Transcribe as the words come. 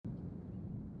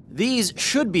These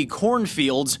should be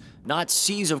cornfields, not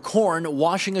seas of corn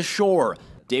washing ashore.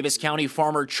 Daviess County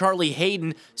farmer Charlie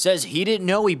Hayden says he didn't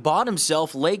know he bought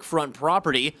himself lakefront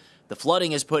property. The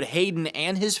flooding has put Hayden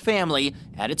and his family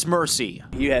at its mercy.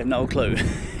 You have no clue.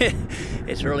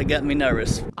 It's really got me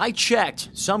nervous. I checked.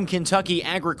 Some Kentucky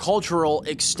agricultural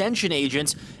extension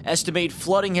agents estimate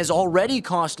flooding has already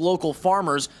cost local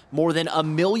farmers more than $1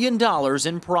 million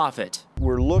in profit.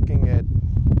 We're looking at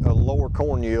a lower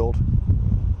corn yield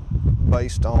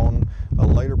based on a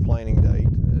later planting date.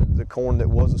 The corn that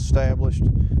was established,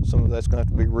 some of that's going to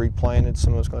have to be replanted,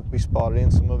 some of it's going to have to be spotted in,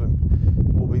 some of it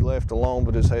will be left alone,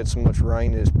 but it's had so much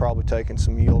rain it's probably taken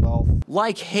some yield off.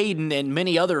 Like Hayden and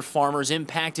many other farmers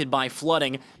impacted by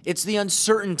flooding, it's the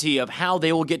uncertainty of how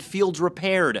they will get fields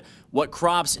repaired, what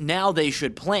crops now they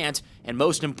should plant, and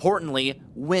most importantly,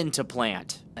 when to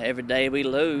plant. Every day we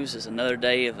lose is another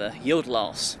day of yield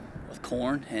loss with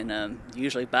corn, and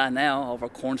usually by now all of our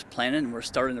corn's planted and we're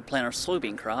starting to plant our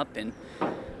soybean crop, and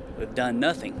we've done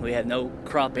nothing. We have no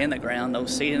crop in the ground, no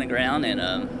seed in the ground, and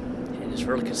just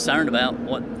really concerned about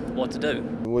what to do.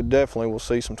 We definitely will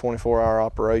see some 24-hour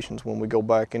operations when we go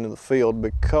back into the field,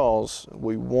 because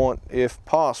we want, if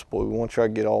possible, we want to try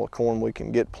to get all the corn we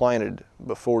can get planted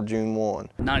before June 1.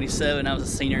 In '97, I was a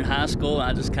senior in high school, and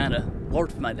I just kind of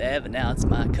worked for my dad, but now it's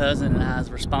my cousin and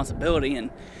I's responsibility, and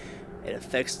it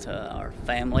affects our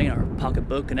family, our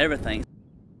pocketbook, and everything.